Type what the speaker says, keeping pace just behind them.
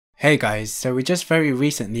Hey guys, so we just very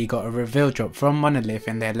recently got a reveal drop from Monolith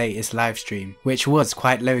in their latest livestream, which was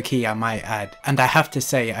quite low key I might add, and I have to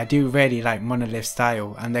say I do really like Monolith's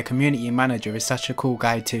style and their community manager is such a cool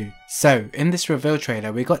guy too. So in this reveal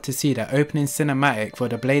trailer we got to see the opening cinematic for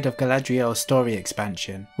the Blade of Galadriel story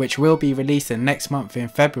expansion, which will be releasing next month in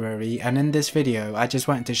February, and in this video I just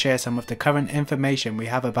wanted to share some of the current information we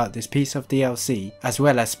have about this piece of DLC as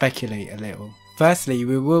well as speculate a little. Firstly,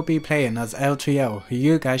 we will be playing as Galadriel, who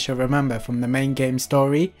you guys should remember from the main game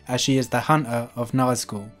story, as she is the hunter of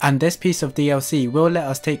Nazgul. And this piece of DLC will let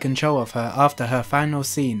us take control of her after her final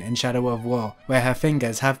scene in Shadow of War, where her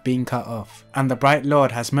fingers have been cut off. And the Bright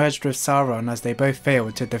Lord has merged with Sauron as they both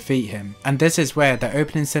failed to defeat him. And this is where the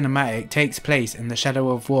opening cinematic takes place in the Shadow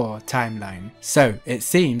of War timeline. So, it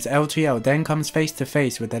seems Galadriel then comes face to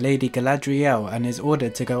face with the Lady Galadriel and is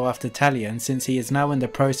ordered to go after Talion, since he is now in the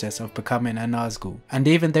process of becoming a Nazgul. And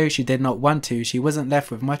even though she did not want to, she wasn't left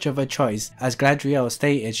with much of a choice, as Galadriel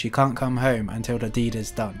stated she can't come home until the deed is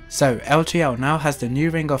done. So Galadriel now has the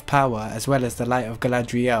new Ring of Power as well as the Light of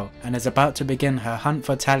Galadriel, and is about to begin her hunt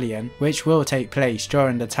for Talion, which will take place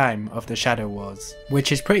during the time of the Shadow Wars.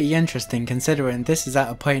 Which is pretty interesting considering this is at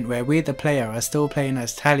a point where we the player are still playing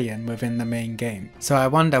as Talion within the main game. So I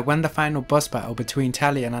wonder when the final boss battle between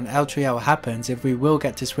Talion and Galadriel happens if we will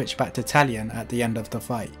get to switch back to Talion at the end of the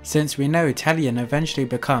fight, since we know Talion eventually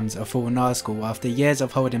becomes a full Nazgul after years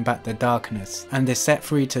of holding back the darkness, and is set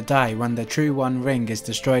free to die when the True One ring is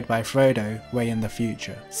destroyed by Frodo way in the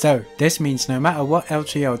future. So this means no matter what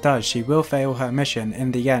Galadriel does, she will fail her mission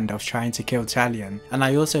in the end of trying to kill Talion, and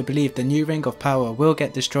I also believe the new Ring of Power will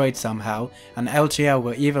get destroyed somehow, and Galadriel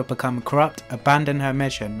will either become corrupt, abandon her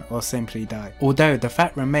mission, or simply die. Although the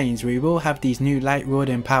fact remains we will have these new light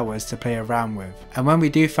wielding powers to play around with, and when we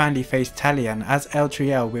do finally face Talion as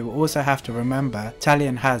Galadriel, we will also have to remember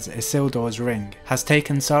Talion has Isildur's ring, has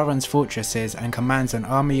taken Sauron's fortresses and commands an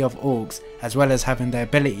army of orcs, as well as having the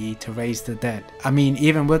ability to raise the dead. I mean,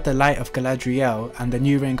 even with the Light of Galadriel and the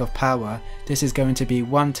new Ring of Power, this is going to be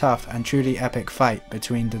one tough and truly epic fight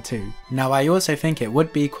between the two. Now I also think it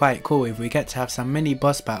would be quite cool if we get to have some mini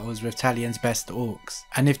boss battles with Talion's best orcs,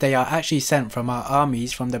 and if they are actually sent from our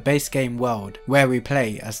armies from the base game world where we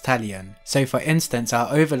play as Talion. So for instance,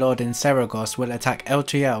 our overlord in Seragos will attack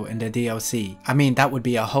Galadriel in the DLC. I mean, that would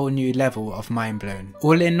be a whole new level of mind blown.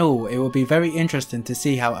 All in all, it will be very interesting to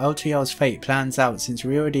see how Galadriel's fate plans out, since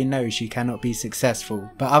we already know she cannot be successful.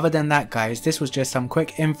 But other than that guys, this was just some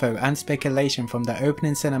quick info and speculation from the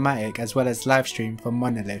opening cinematic as well as livestream from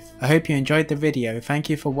Monolith. I hope you enjoyed the video, thank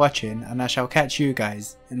you for watching, and I shall catch you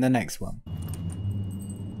guys in the next one.